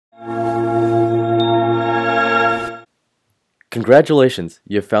Congratulations!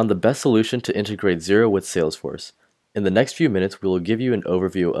 You have found the best solution to integrate Xero with Salesforce. In the next few minutes, we will give you an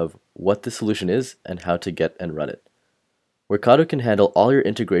overview of what this solution is and how to get and run it. Workato can handle all your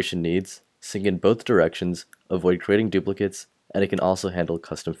integration needs, sync in both directions, avoid creating duplicates, and it can also handle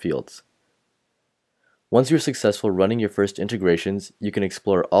custom fields. Once you're successful running your first integrations, you can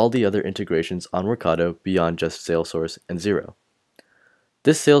explore all the other integrations on Workato beyond just Salesforce and Xero.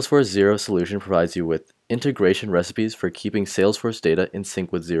 This Salesforce Xero solution provides you with integration recipes for keeping Salesforce data in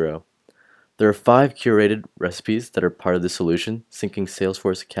sync with Xero. There are 5 curated recipes that are part of the solution, syncing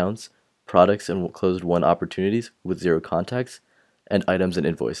Salesforce accounts, products and closed-won opportunities with Xero contacts, and items and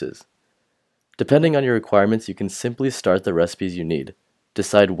invoices. Depending on your requirements, you can simply start the recipes you need,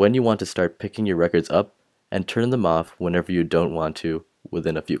 decide when you want to start picking your records up, and turn them off whenever you don't want to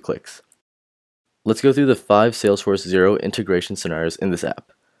within a few clicks. Let's go through the 5 Salesforce Xero integration scenarios in this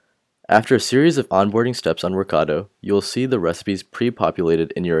app. After a series of onboarding steps on Workato, you'll see the recipes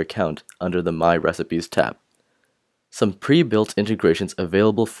pre-populated in your account under the My Recipes tab. Some pre-built integrations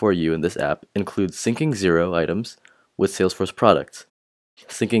available for you in this app include syncing Xero items with Salesforce products,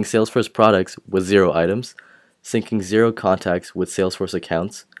 syncing Salesforce products with Xero items, syncing Xero contacts with Salesforce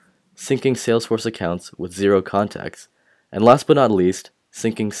accounts, syncing Salesforce accounts with Xero contacts, and last but not least,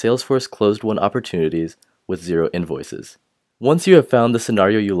 syncing Salesforce closed-won opportunities with Xero invoices. Once you have found the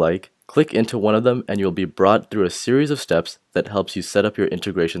scenario you like, click into one of them and you'll be brought through a series of steps that helps you set up your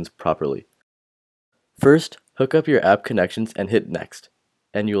integrations properly. First, hook up your app connections and hit Next,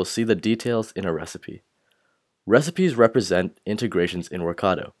 and you will see the details in a recipe. Recipes represent integrations in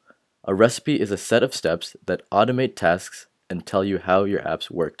Workato. A recipe is a set of steps that automate tasks and tell you how your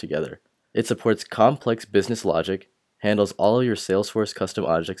apps work together. It supports complex business logic, handles all of your Salesforce custom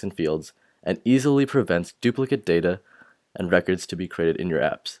objects and fields, and easily prevents duplicate data and records to be created in your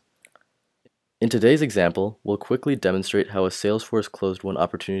apps. In today's example, we'll quickly demonstrate how a Salesforce closed-won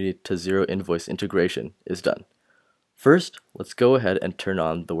opportunity to Xero invoice integration is done. First, let's go ahead and turn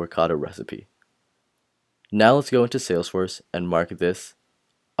on the Workato recipe. Now let's go into Salesforce and mark this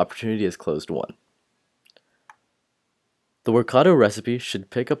opportunity as closed-won. The Workato recipe should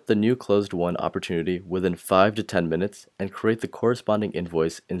pick up the new closed-won opportunity within 5 to 10 minutes and create the corresponding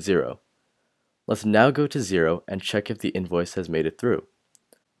invoice in Xero. Let's now go to Xero and check if the invoice has made it through.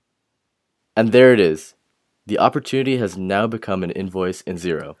 And there it is. The opportunity has now become an invoice in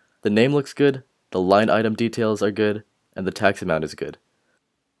Xero. The name looks good, the line item details are good, and the tax amount is good.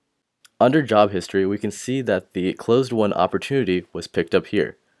 Under job history, we can see that the closed-won opportunity was picked up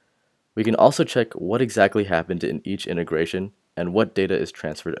here. We can also check what exactly happened in each integration and what data is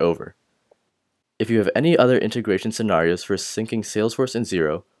transferred over. If you have any other integration scenarios for syncing Salesforce and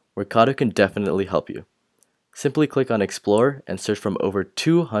Xero, Workato can definitely help you. Simply click on Explore and search from over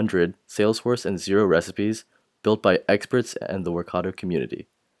 200 Salesforce and Xero recipes built by experts and the Workato community.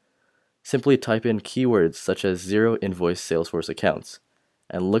 Simply type in keywords such as Xero invoice Salesforce accounts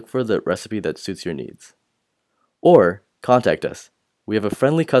and look for the recipe that suits your needs. Or contact us. We have a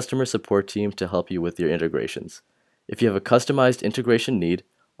friendly customer support team to help you with your integrations. If you have a customized integration need,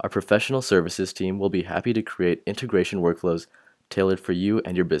 our professional services team will be happy to create integration workflows tailored for you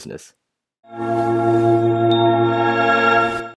and your business.